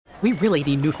We really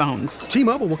need new phones.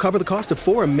 T-Mobile will cover the cost of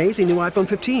 4 amazing new iPhone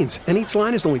 15s, and each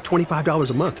line is only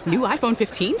 $25 a month. New iPhone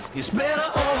 15s? It's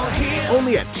better over here.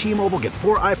 Only at T-Mobile, get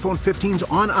 4 iPhone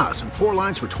 15s on us and 4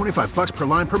 lines for $25 per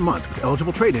line per month with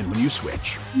eligible trade-in when you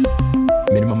switch.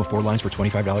 Minimum of 4 lines for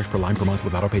 $25 per line per month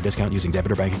with autopay discount using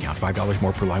debit or bank account. $5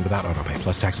 more per line without autopay,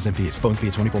 plus taxes and fees. Phone fee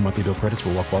at 24 monthly bill credits for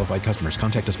well-qualified customers.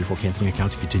 Contact us before canceling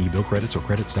account to continue bill credits or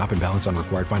credit stop and balance on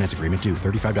required finance agreement due.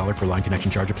 $35 per line connection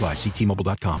charge applies. See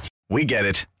T-Mobile.com. We get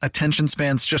it. Attention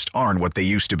spans just aren't what they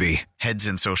used to be. Heads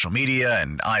in social media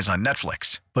and eyes on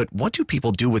Netflix. But what do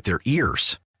people do with their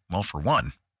ears? Well, for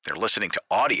one, they're listening to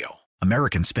audio.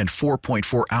 Americans spend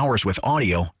 4.4 hours with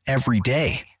audio every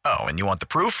day. Oh, and you want the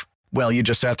proof? Well, you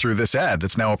just sat through this ad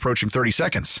that's now approaching 30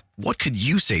 seconds. What could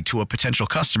you say to a potential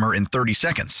customer in 30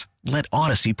 seconds? Let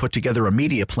Odyssey put together a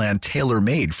media plan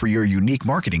tailor-made for your unique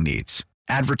marketing needs.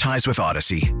 Advertise with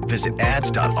Odyssey. Visit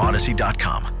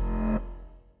ads.odyssey.com.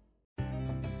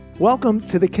 Welcome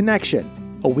to The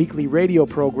Connection, a weekly radio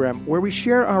program where we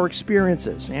share our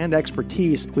experiences and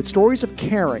expertise with stories of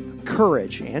caring,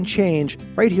 courage, and change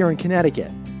right here in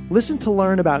Connecticut. Listen to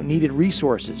learn about needed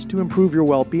resources to improve your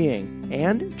well-being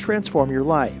and transform your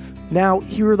life. Now,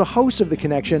 here are the hosts of The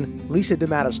Connection, Lisa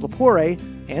DeMatteis-Lepore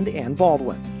and Ann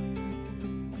Baldwin.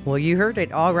 Well, you heard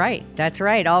it. All right. That's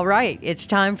right. All right. It's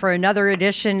time for another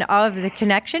edition of The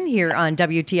Connection here on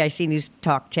WTIC News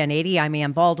Talk 1080. I'm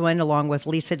Ann Baldwin, along with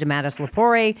Lisa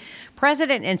DeMatteis-Lepore,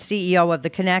 President and CEO of The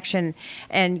Connection.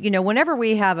 And, you know, whenever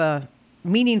we have a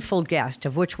meaningful guest,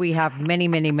 of which we have many,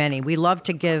 many, many, we love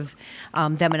to give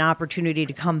them an opportunity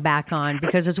to come back on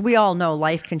because, as we all know,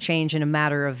 life can change in a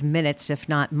matter of minutes, if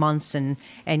not months and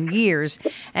years.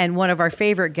 And one of our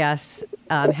favorite guests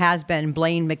has been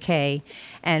Blaine McKay.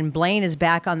 And Blaine is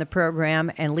back on the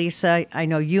program. And Lisa, I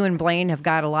know you and Blaine have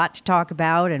got a lot to talk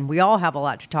about, and we all have a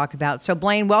lot to talk about. So,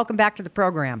 Blaine, welcome back to the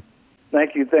program.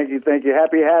 Thank you. Happy.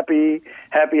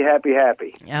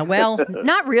 Well,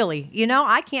 not really. You know,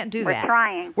 I can't do that.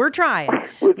 We're trying.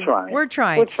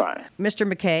 Mr.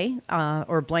 McKay,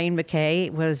 or Blaine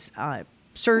McKay, was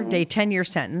served a 10-year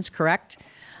sentence, correct,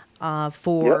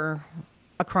 for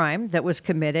a crime that was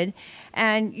committed.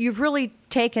 And you've really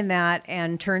taken that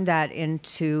and turned that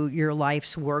into your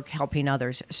life's work, helping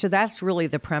others. So that's really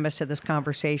the premise of this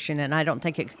conversation. And I don't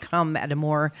think it could come at a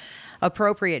more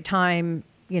appropriate time,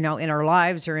 you know, in our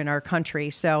lives or in our country.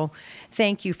 So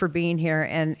thank you for being here.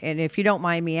 And if you don't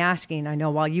mind me asking, I know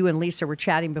while you and Lisa were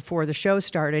chatting before the show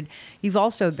started, you've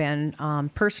also been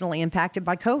personally impacted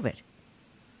by COVID.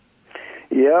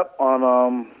 Yep,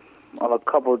 on a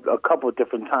couple of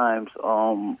different times.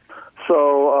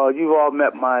 So you've all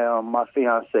met my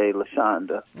fiancée,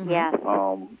 LaShonda. Yes.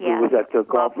 We was at the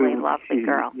golf. Lovely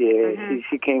girl. Yeah, Mm-hmm.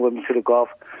 she came with me to the golf.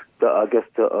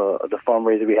 The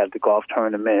fundraiser we had at the golf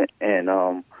tournament, and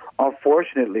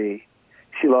unfortunately,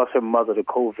 she lost her mother to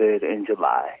COVID in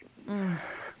July.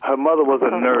 Her mother was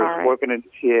a nurse working in.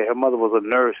 Yeah, her mother was a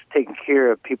nurse taking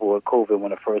care of people with COVID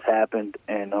when it first happened,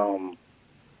 and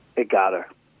it got her.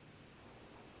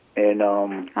 And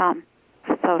so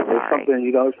sorry.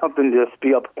 It's something just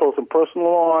be up close and personal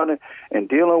on and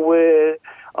dealing with.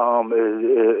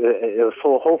 It was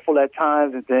so hopeful at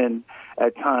times, and then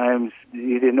at times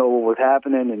you didn't know what was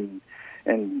happening.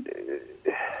 And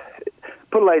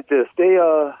put it like this: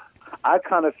 I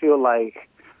kind of feel like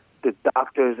the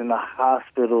doctors and the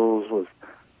hospitals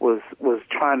was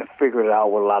trying to figure it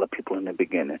out with a lot of people in the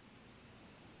beginning.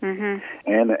 Mm-hmm.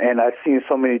 And I've seen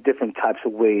so many different types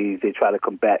of ways they try to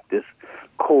combat this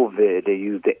COVID. They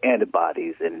use the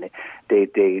antibodies, and they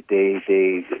did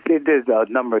a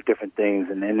number of different things.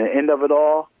 And in the end of it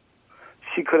all,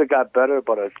 she could have got better,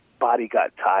 but her body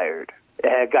got tired. It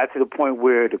had got to the point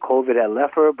where the COVID had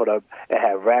left her, but it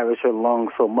had ravaged her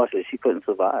lungs so much that she couldn't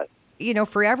survive. You know,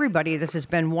 for everybody, this has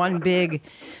been one big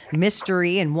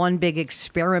mystery and one big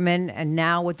experiment. And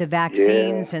now with the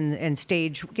vaccines and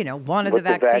stage, one of the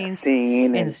vaccines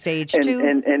and stage 2.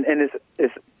 And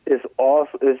it's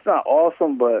awesome. It's not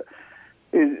awesome, but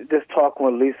just talking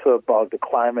with Lisa about the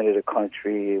climate of the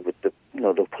country, with the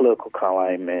political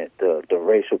climate, the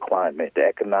racial climate, the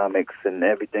economics, and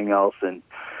everything else, and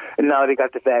now they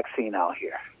got the vaccine out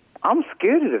here. I'm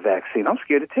scared of the vaccine. I'm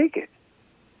scared to take it.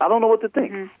 I don't know what to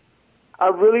think. Mm-hmm. I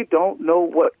really don't know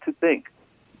what to think.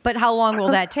 But how long will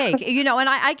that take? And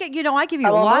I give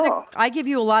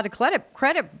you a lot of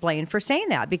credit, Blaine, for saying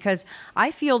that, because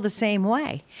I feel the same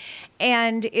way.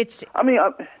 And it's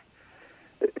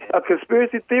a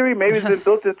conspiracy theory. Maybe it's been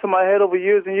built into my head over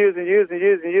years and years and years and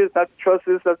years and years. Not to trust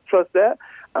this, not to trust that.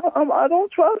 I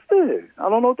don't trust it. I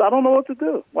don't know what to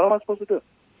do. What am I supposed to do?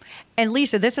 And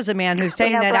Lisa, this is a man who's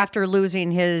saying that after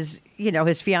losing his,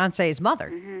 his fiance's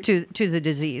mother to the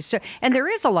disease. So, and there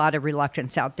is a lot of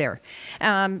reluctance out there.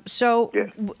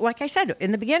 Like I said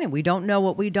in the beginning, we don't know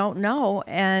what we don't know,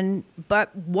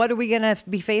 but what are we going to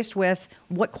be faced with?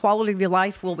 What quality of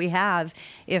life will we have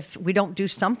if we don't do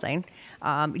something?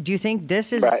 Do you think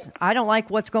this is? Right. I don't like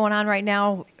what's going on right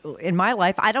now in my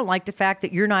life. I don't like the fact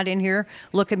that you're not in here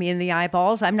looking me in the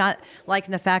eyeballs. I'm not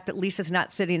liking the fact that Lisa's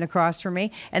not sitting across from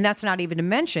me, and that's not even to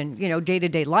mention,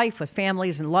 day-to-day life with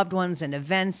families and loved ones and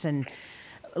events and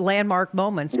landmark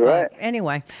moments. Right. But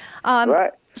anyway,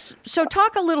 right. So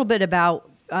talk a little bit about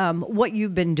what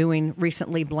you've been doing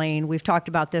recently, Blaine. We've talked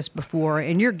about this before,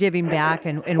 and you're giving back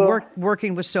and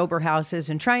working with sober houses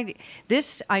and trying to.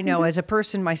 This I know as a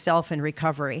person myself in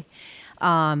recovery.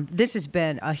 This has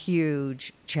been a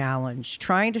huge challenge,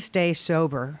 trying to stay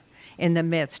sober in the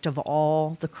midst of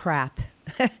all the crap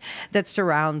that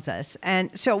surrounds us.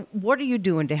 And so what are you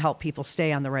doing to help people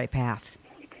stay on the right path?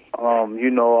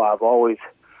 I've always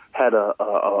had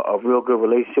a real good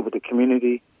relationship with the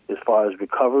community as far as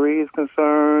recovery is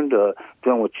concerned,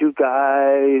 dealing with you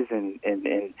guys and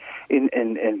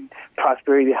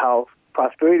Prosperity House.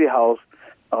 Prosperity House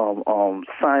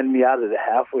signed me out of the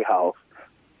halfway house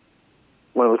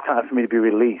when it was time for me to be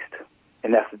released,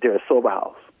 and that's their sober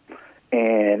house.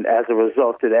 And as a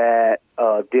result of that,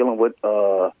 dealing with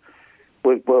Mr.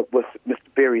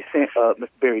 Barry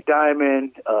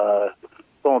Diamond,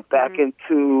 going back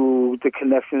into the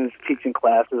connections, teaching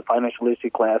classes, financial literacy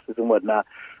classes, and whatnot,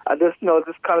 I just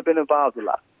kind of been involved a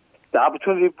lot. The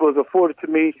opportunity was afforded to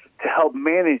me to help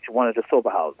manage one of the sober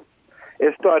houses.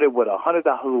 It started with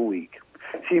 $100 a week.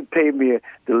 She paid me,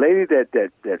 the lady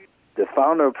that the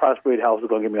founder of Prosperity House was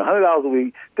going to give me $100 a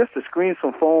week just to screen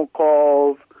some phone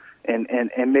calls and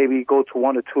maybe go to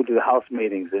one or two of the house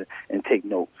meetings and take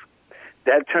notes.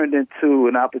 That turned into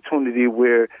an opportunity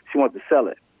where she wanted to sell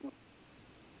it,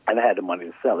 and I had the money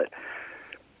to sell it.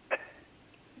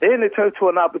 Then it turned to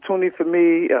an opportunity for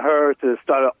me and her to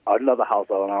start another house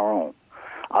on our own.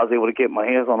 I was able to get my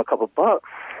hands on a couple of bucks,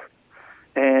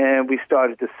 and we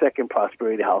started the second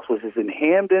Prosperity House, which is in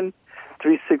Hampden,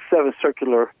 367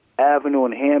 Circular Avenue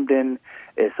in Hampden.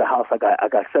 It's a house. I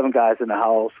got 7 guys in the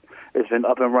house. It's been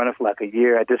up and running for like a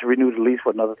year. I just renewed the lease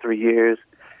for another 3 years,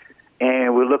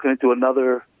 and we're looking into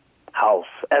another house.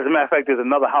 As a matter of fact, there's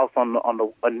another house in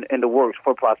the works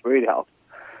for Prosperity House.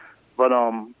 But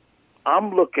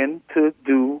I'm looking to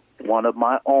do one of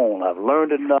my own. I've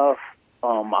learned enough.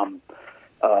 I'm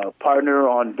a partner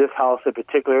on this house in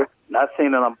particular. Not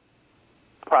saying that I'm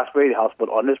Prosperity House, but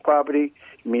on this property,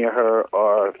 me and her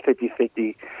are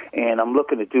 50-50, and I'm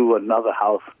looking to do another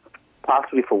house,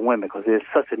 possibly for women, because there's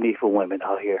such a need for women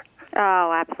out here.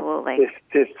 Oh, absolutely.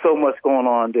 There's so much going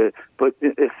on there, but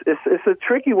it's a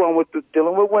tricky one with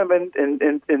dealing with women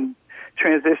and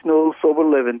transitional sober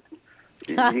living.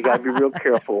 You got to be real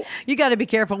careful. You got to be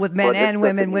careful with men and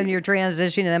women when you're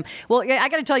transitioning them. Well, I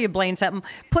got to tell you, Blaine, something.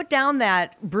 Put down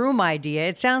that broom idea.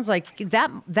 It sounds like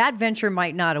that venture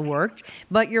might not have worked,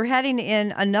 but you're heading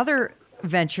in another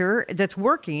venture that's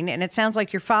working, and it sounds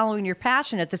like you're following your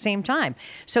passion at the same time.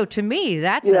 So to me,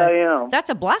 that's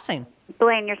a blessing.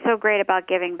 Blaine, you're so great about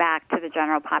giving back to the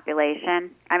general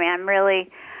population. I mean,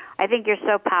 I think you're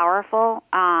so powerful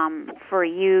for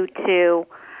you to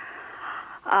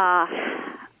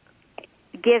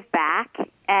give back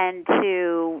and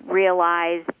to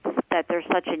realize that there's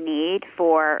such a need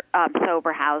for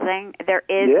sober housing. There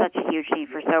is such a huge need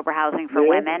for sober housing for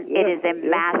women. It is a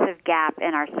massive gap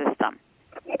in our system.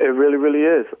 It really, really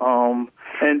is.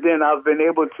 And then I've been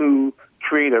able to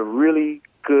create a really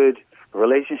good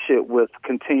relationship with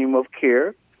Continuum of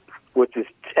Care, which is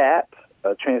TAP,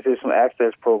 a Transitional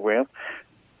Access Program.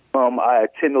 I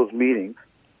attend those meetings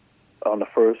on the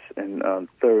first and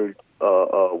third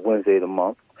Wednesday of the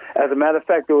month. As a matter of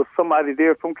fact, there was somebody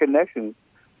there from Connections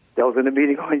that was in the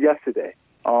meeting on yesterday.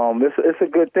 It's a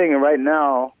good thing, and right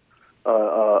now,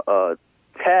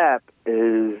 TAP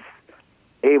is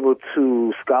able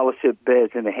to scholarship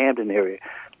beds in the Hampton area.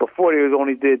 Before they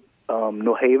only did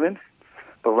New Haven,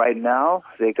 but right now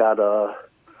they got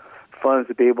funds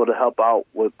to be able to help out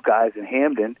with guys in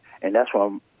Hampton, and that's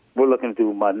why we're looking to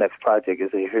do my next project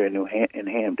is here in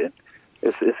Hampton.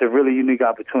 It's a really unique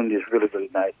opportunity. It's really, really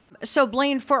nice. So,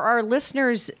 Blaine, for our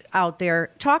listeners out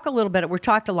there, talk a little bit. We've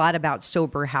talked a lot about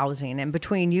sober housing, and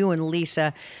between you and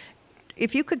Lisa,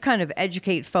 if you could kind of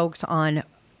educate folks on,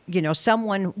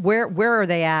 someone, where are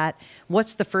they at?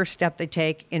 What's the first step they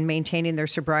take in maintaining their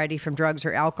sobriety from drugs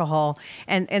or alcohol?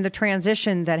 And the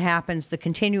transition that happens, the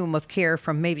continuum of care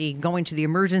from maybe going to the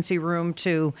emergency room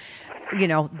to,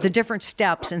 the different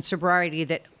steps in sobriety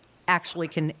that actually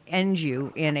can end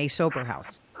you in a sober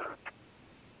house.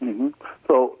 Mm-hmm.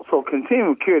 So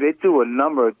Continuum Care, they do a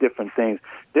number of different things.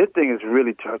 Their thing is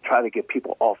really to try to get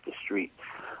people off the street.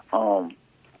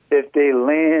 If they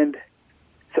land,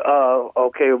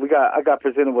 I got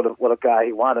presented with a guy.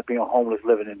 He wound up being homeless,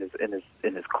 living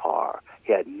in his car.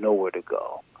 He had nowhere to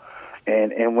go.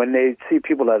 And when they see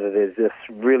people that just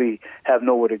really have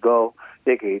nowhere to go,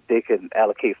 they can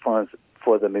allocate funds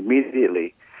for them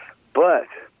immediately. But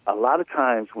a lot of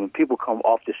times when people come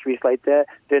off the streets like that,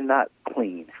 they're not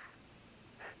clean.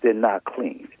 They're not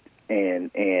clean,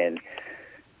 and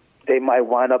they might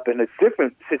wind up in a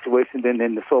different situation than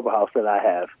in the sober house that I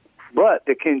have. But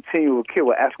the Continuum Care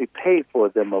will actually pay for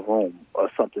them a room or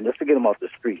something just to get them off the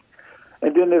street.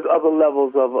 And then there's other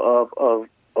levels of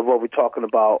what we're talking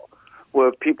about,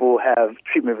 where people have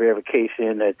treatment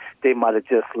verification that they might have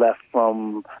just left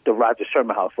from the Roger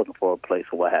Sherman House looking for a place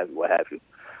or what have you.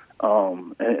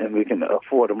 And we can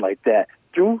afford them like that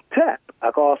through TAP.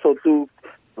 I can also do,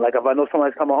 like if I know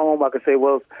somebody's coming home, I can say,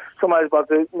 well, somebody's about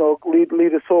to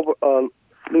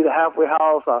leave a halfway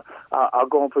house. I'll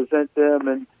go and present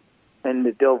them, and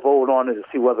they'll vote on it to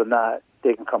see whether or not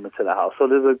they can come into the house. So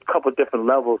there's a couple of different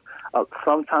levels.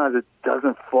 Sometimes it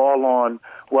doesn't fall on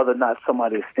whether or not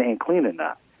somebody is staying clean or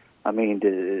not. I mean,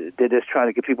 they're just trying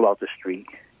to get people off the street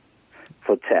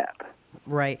for TAP.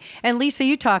 Right. And Lisa,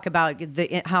 you talk about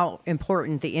how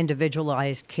important the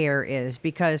individualized care is,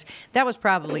 because that was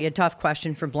probably a tough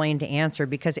question for Blaine to answer,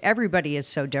 because everybody is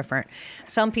so different.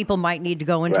 Some people might need to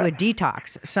go into a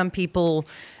detox. Some people,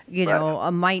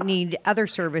 might need other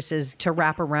services to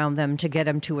wrap around them to get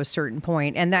them to a certain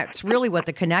point. And that's really what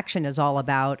the connection is all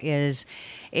about, is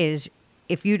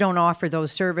if you don't offer those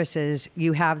services,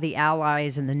 you have the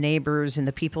allies and the neighbors and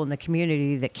the people in the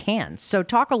community that can. So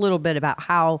talk a little bit about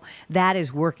how that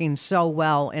is working so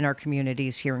well in our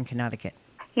communities here in Connecticut.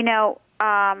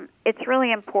 It's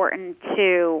really important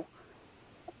to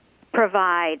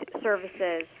provide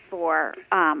services for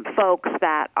folks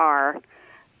that are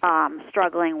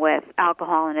struggling with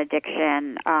alcohol and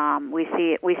addiction. We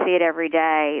see it every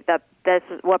day. This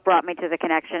is what brought me to the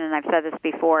connection, and I've said this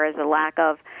before, is a lack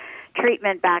of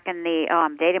treatment back in the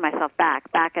dating myself back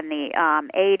in the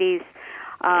 80s.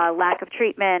 Lack of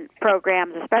treatment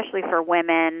programs, especially for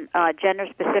women,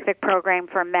 gender-specific program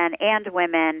for men and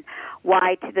women.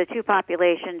 Why the two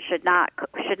populations should not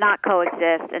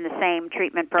coexist in the same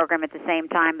treatment program at the same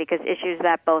time, because issues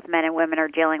that both men and women are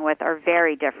dealing with are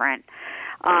very different.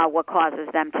 What causes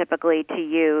them typically to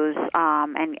use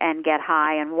and get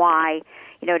high, and why,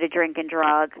 to drink and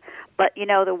drug. But,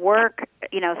 the work,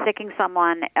 sicking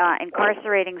someone,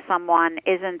 incarcerating someone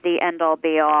isn't the end-all,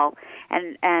 be-all,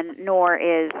 and nor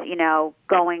is,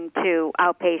 going to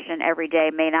outpatient every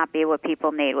day may not be what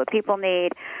people need. What people need,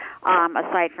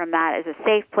 aside from that, is a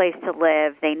safe place to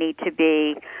live. They need to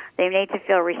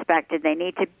feel respected. They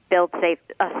need to build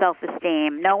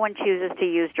self-esteem. No one chooses to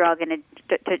use drugs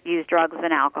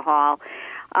and alcohol.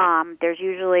 There's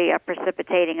usually a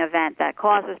precipitating event that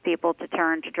causes people to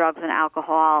turn to drugs and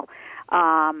alcohol,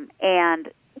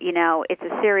 and it's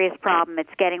a serious problem.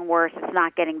 It's getting worse. It's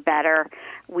not getting better.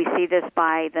 We see this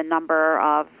by the number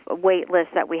of wait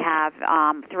lists that we have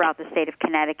throughout the state of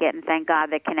Connecticut, and thank God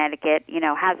that Connecticut,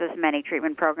 has as many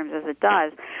treatment programs as it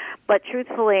does. But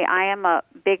truthfully, I am a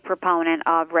big proponent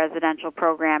of residential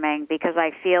programming, because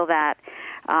I feel that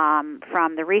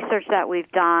from the research that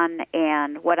we've done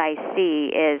and what I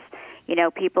see is,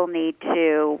 people need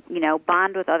to,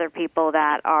 bond with other people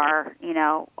that are,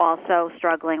 also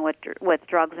struggling with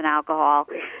drugs and alcohol.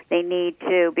 They need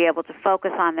to be able to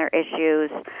focus on their issues.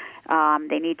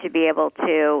 They need to be able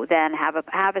to then have a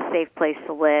safe place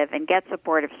to live and get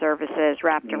supportive services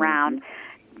wrapped around.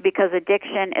 Because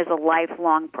addiction is a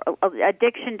lifelong.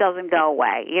 Addiction doesn't go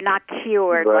away. You're not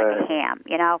cured like a ham.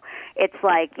 It's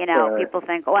like people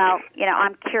think, well,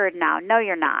 I'm cured now. No,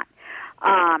 you're not.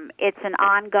 It's an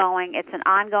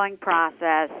ongoing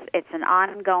process. It's an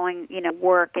ongoing,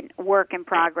 work in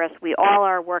progress. We all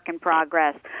are work in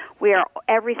progress.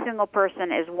 Every single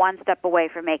person is one step away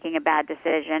from making a bad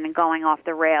decision and going off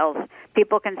the rails.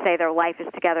 People can say their life is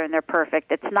together and they're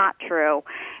perfect. It's not true.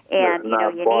 And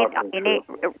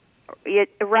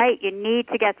you need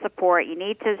to get support. You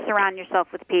need to surround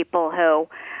yourself with people who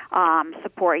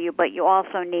support you, but you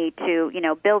also need to,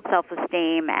 build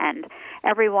self-esteem, and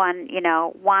everyone,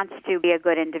 wants to be a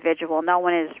good individual. No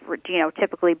one is,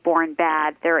 typically born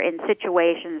bad. They're in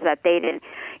situations that they didn't,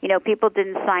 people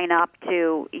didn't sign up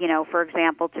to, for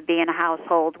example, to be in a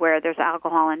household where there's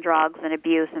alcohol and drugs and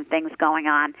abuse and things going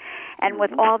on. And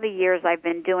with all the years I've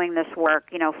been doing this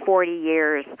work, 40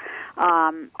 years,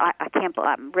 I can't believe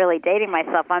I'm really dating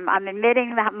myself. I'm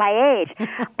admitting that my age,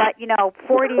 but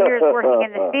 40 years working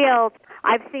in the field. field,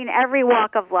 I've seen every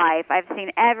walk of life. I've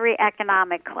seen every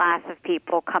economic class of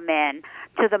people come in,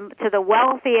 to the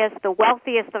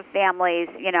wealthiest of families,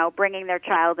 bringing their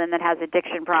child in that has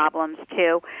addiction problems,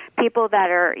 to people that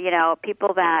are,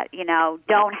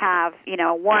 don't have,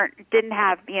 didn't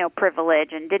have, privilege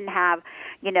and didn't have,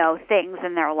 things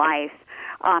in their life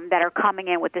that are coming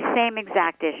in with the same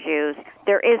exact issues.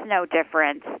 There is no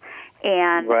difference.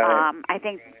 And I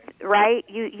think, right,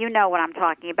 you know what I'm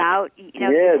talking about.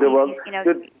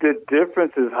 The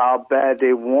difference is how bad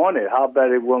they want it, how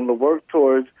bad they're willing to work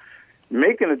towards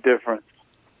making a difference.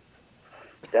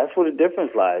 That's where the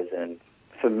difference lies. And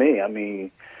for me, I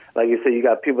mean, like you said, you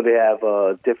got people that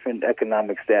have different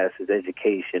economic statuses,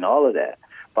 education, all of that.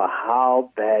 But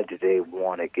how bad do they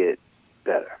want to get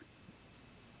better?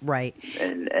 Right.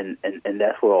 And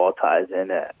that's where it all ties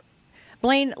in at.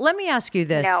 Blaine, let me ask you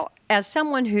this. As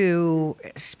someone who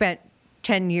spent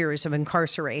 10 years of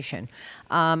incarceration,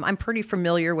 I'm pretty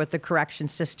familiar with the correction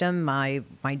system. My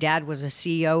dad was a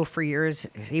CEO for years,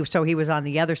 so he was on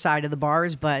the other side of the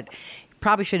bars, but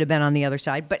probably should have been on the other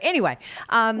side. But anyway,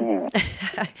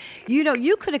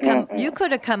 you could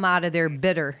have come out of there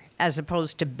bitter as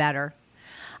opposed to better.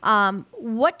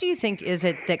 What do you think is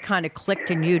it that kind of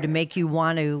clicked in you to make you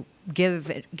want to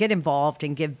get involved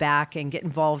and give back and get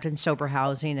involved in sober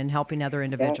housing and helping other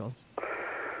individuals?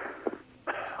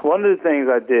 One of the things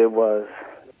I did was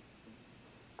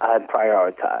I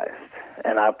prioritized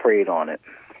and I prayed on it.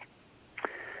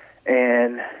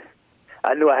 And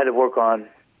I knew I had to work on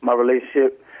my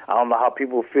relationship. I don't know how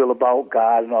people feel about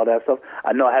God and all that stuff.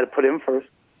 I know I had to put him first.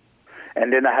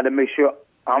 And then I had to make sure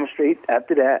I'm straight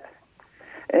after that.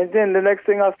 And then the next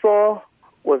thing I saw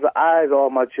was the eyes of all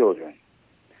my children.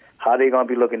 How they going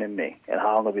to be looking at me and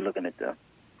how I'm going to be looking at them.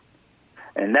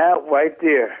 And that right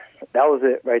there, that was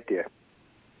it right there.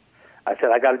 I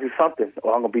said, I got to do something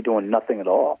or I'm going to be doing nothing at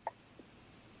all.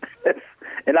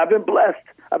 And I've been blessed.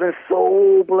 I've been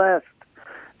so blessed.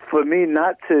 For me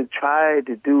not to try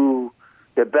to do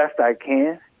the best I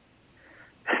can,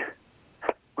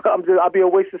 I'll be a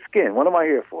waste of skin. What am I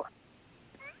here for?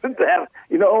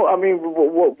 You know, I mean,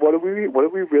 what are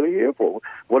we really here for?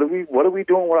 What are we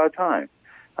doing with our time?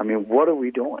 I mean, what are we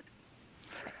doing?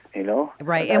 You know,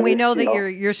 right? And we know that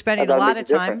you're spending a lot of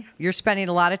time. You're spending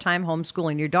a lot of time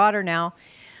homeschooling your daughter now,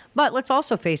 but let's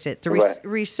also face it: the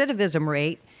recidivism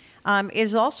rate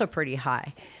is also pretty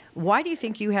high. Why do you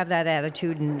think you have that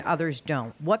attitude and others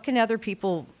don't? What can other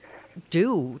people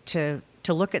do to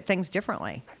look at things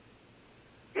differently?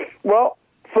 Well,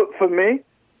 for me,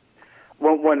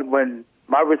 when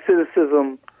my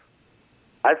recidivism,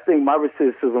 I think my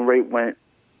recidivism rate went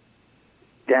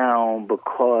down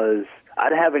because I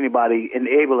didn't have anybody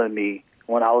enabling me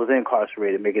when I was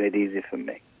incarcerated, making it easy for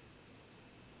me.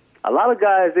 A lot of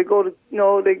guys, they go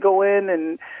in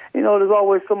and, there's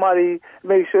always somebody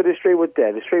make sure they're straight with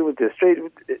that, they're straight with this,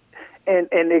 and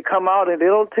they come out and they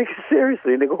don't take it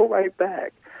seriously and they go right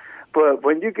back. But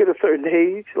when you get a certain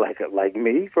age, like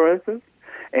me, for instance,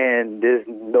 and there's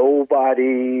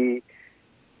nobody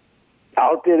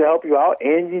out there to help you out,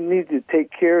 and you need to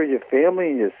take care of your family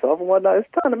and yourself and whatnot, it's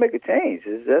time to make a change.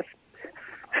 It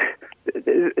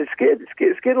scared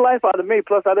the life out of me.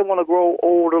 Plus, I didn't want to grow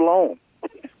old alone.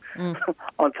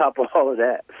 On top of all of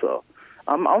that, so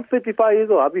I'm 55 years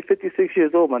old. I'll be 56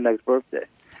 years old my next birthday,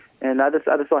 and I just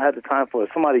don't have the time for it.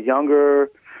 Somebody younger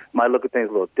might look at things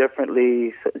a little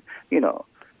differently. So,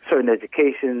 certain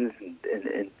educations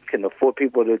and can afford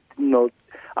people to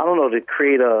to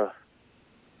create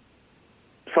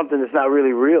something that's not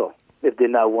really real if they're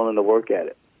not willing to work at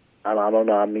it. I don't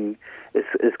know. I mean,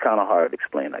 it's kind of hard to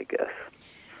explain, I guess.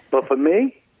 But for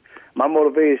me, my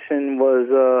motivation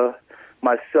was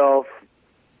myself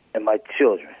and my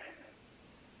children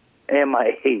and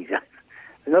my age.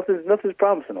 Nothing's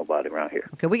promising nobody around here.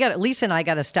 Okay, Lisa and I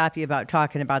got to stop you about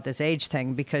talking about this age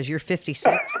thing because you're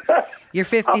 56. You're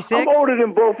 56. I'm older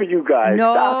than both of you guys.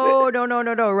 No,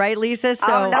 right, Lisa?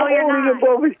 So no, you're older than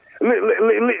both of you.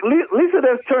 Lisa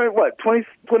just turned,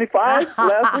 25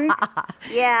 last week?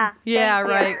 Yeah. Yeah,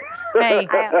 right. Hey.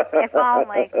 If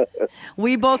only.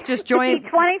 We both just joined. To be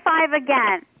 25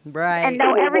 again. Right. And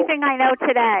know everything I know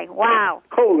today. Wow.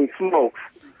 Holy smokes.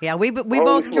 Yeah, we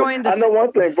both joined the... I know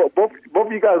one thing. Both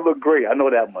of you guys look great. I know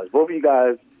that much. Both of you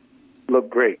guys look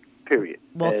great, period.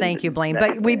 Well, thank you, Blaine.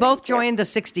 But we both joined the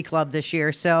 60 Club this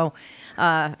year, so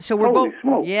So we're Holy both,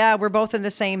 smoke. yeah, we're both in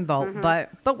the same boat, but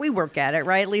we work at it,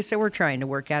 right, Lisa? We're trying to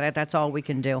work at it. That's all we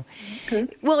can do.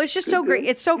 Well, it's just so great.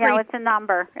 It's so great. No, it's a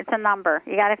number. It's a number.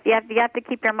 You have to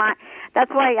keep your mind.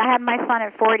 That's why I have my son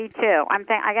at 42. I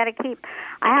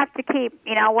have to keep.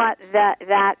 You know what?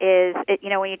 That is. You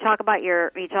know, when you talk about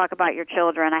your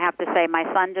children, I have to say my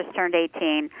son just turned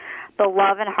 18. The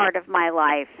love and heart of my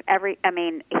life.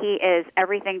 He is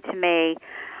everything to me.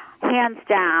 Hands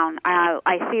down,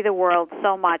 I see the world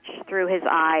so much through his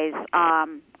eyes.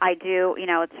 I do, you're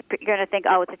going to think,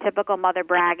 oh, it's a typical mother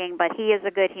bragging, but he is a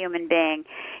good human being.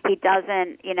 He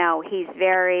doesn't, he's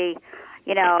very,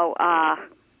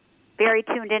 very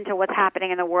tuned into what's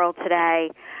happening in the world today.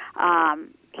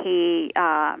 He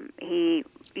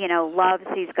loves,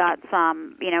 he's got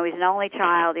some, he's an only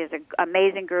child. He has an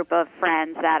amazing group of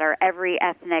friends that are every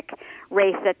ethnic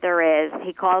race that there is.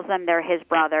 He calls them, they're his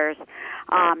brothers.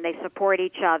 They support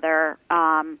each other.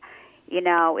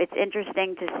 It's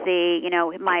interesting to see,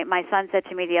 my son said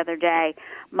to me the other day,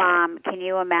 Mom, can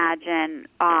you imagine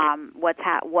what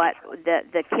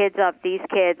the kids of these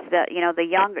kids,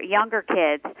 the younger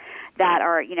kids that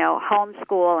are,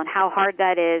 homeschool and how hard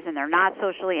that is, and they're not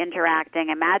socially interacting.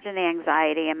 Imagine the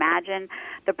anxiety. Imagine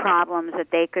the problems that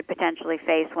they could potentially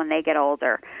face when they get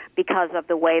older because of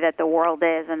the way that the world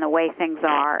is and the way things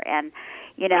are. And,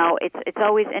 it's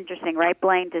always interesting, right,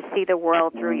 Blaine, to see the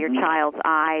world through your child's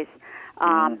eyes.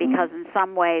 Because in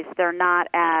some ways they're not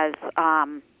as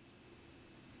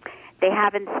they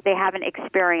haven't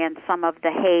experienced some of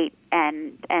the hate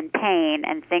and pain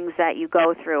and things that you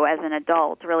go through as an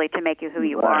adult, really, to make you who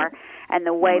you are, and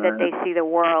the way that they see the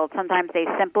world. Sometimes they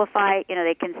simplify.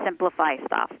 They can simplify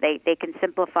stuff. They can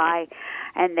simplify,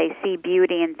 and they see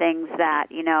beauty in things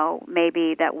that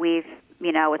maybe that we've.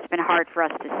 It's been hard for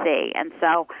us to see, and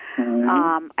so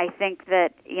I think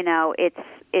that it's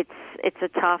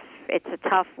a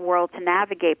tough world to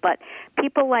navigate. But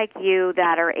people like you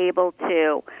that are able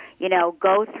to,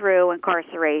 go through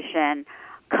incarceration,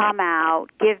 come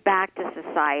out, give back to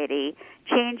society,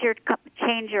 change your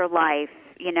life,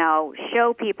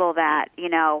 show people that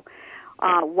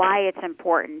why it's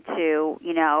important to,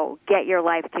 get your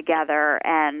life together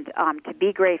and to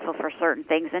be grateful for certain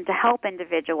things and to help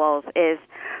individuals is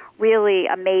really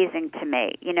amazing to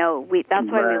me. That's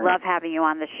why we love having you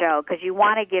on the show, because you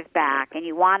want to give back and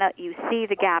you see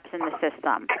the gaps in the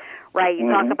system, right? You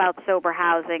talk about sober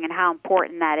housing and how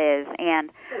important that is.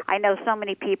 And I know so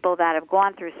many people that have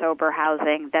gone through sober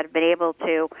housing that have been able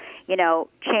to,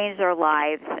 change their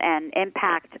lives and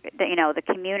impact, the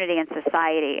community and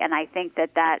society. And I think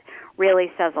that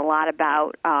really says a lot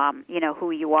about,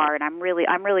 who you are. And I'm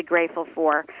really grateful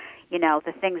for,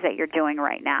 the things that you're doing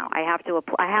right now. I have to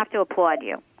applaud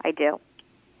you. I do.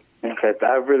 Okay,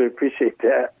 I really appreciate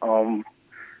that.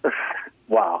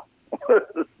 Wow.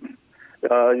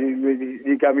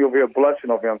 You got me over here blushing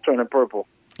over here. I'm turning purple.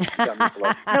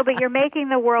 No, but you're making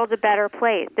the world a better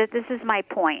place. This is my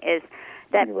point, is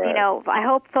that, I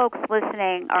hope folks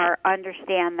listening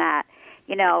understand that,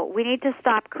 we need to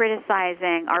stop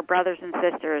criticizing our brothers and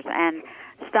sisters and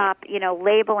stop,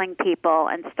 labeling people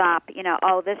and stop,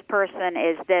 oh, this person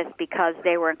is this because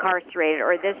they were incarcerated,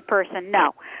 or this person.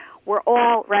 No, we're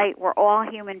all right. We're all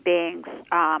human beings.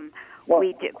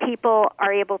 People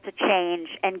are able to change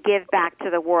and give back to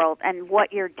the world. And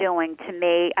what you're doing, to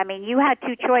me, you had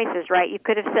two choices, right? You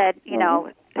could have said,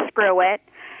 screw it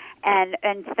and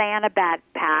stay on a bad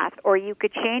path, or you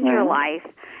could change your life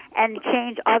and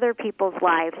change other people's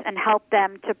lives and help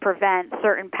them to prevent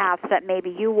certain paths that maybe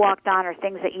you walked on or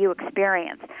things that you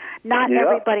experienced. Not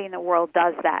everybody in the world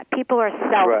does that. People are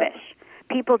selfish. Right.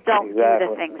 People don't do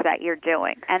the things that you're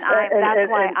doing, and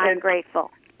that's why I'm grateful.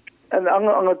 And I'm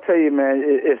going to tell you, man,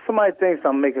 if somebody thinks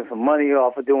I'm making some money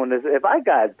off of doing this, if I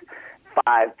got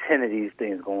 5, 10 of these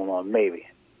things going on, maybe.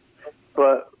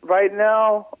 But right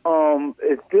now,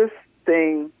 if this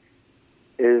thing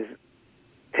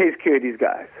takes care of these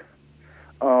guys,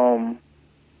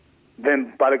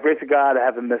 then by the grace of God, I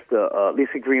haven't missed a lease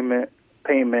agreement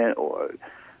payment or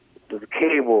the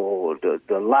cable,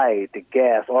 the light, the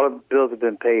gas. All the bills have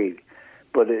been paid.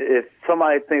 But if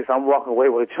somebody thinks I'm walking away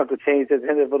with a chunk of change at the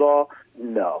end of it all,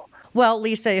 no. Well,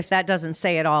 Lisa, if that doesn't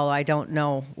say it all, I don't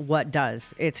know what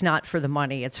does. It's not for the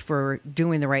money. It's for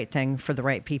doing the right thing for the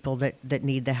right people that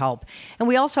need the help. And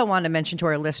we also want to mention to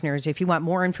our listeners, if you want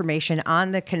more information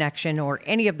on The Connection or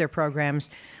any of their programs,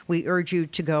 we urge you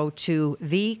to go to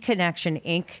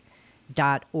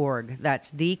theconnectioninc.org.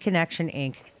 That's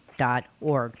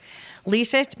theconnectioninc.org.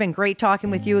 Lisa, it's been great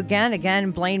talking with you again.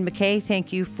 Again, Blaine McKay,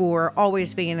 thank you for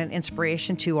always being an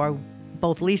inspiration to our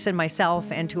both Lisa and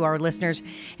myself and to our listeners.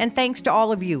 And thanks to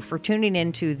all of you for tuning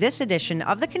in to this edition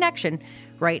of The Connection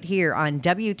right here on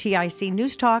WTIC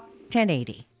News Talk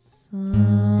 1080.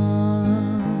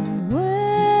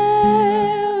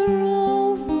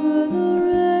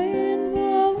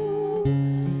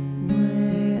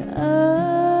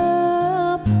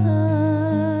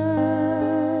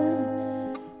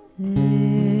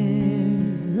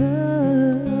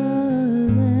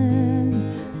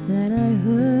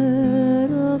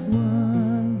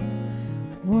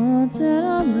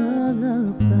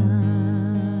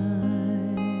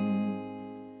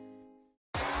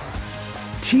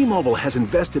 T-Mobile has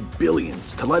invested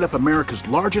billions to light up America's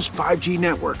largest 5G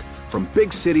network, from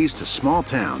big cities to small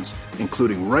towns,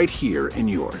 including right here in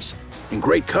yours. And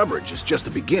great coverage is just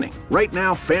the beginning. Right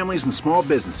now, families and small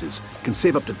businesses can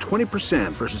save up to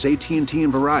 20% versus AT&T and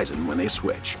Verizon when they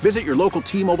switch. Visit your local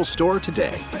T-Mobile store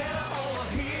today.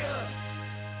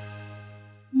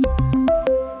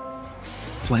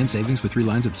 Plan savings with 3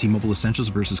 lines of T-Mobile Essentials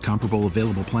versus comparable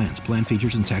available plans. Plan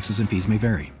features and taxes and fees may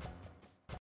vary.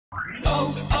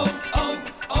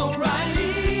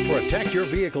 Protect your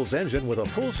vehicle's engine with a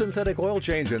full synthetic oil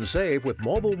change and save with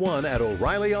Mobil 1 at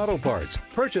O'Reilly Auto Parts.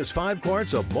 Purchase 5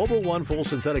 quarts of Mobil 1 full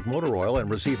synthetic motor oil and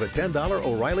receive a $10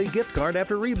 O'Reilly gift card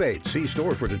after rebate. See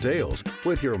store for details.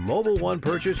 With your Mobil 1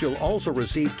 purchase, you'll also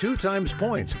receive 2 times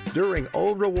points during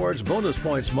O Rewards Bonus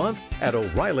Points Month at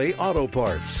O'Reilly Auto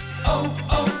Parts.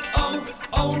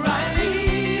 O'Reilly.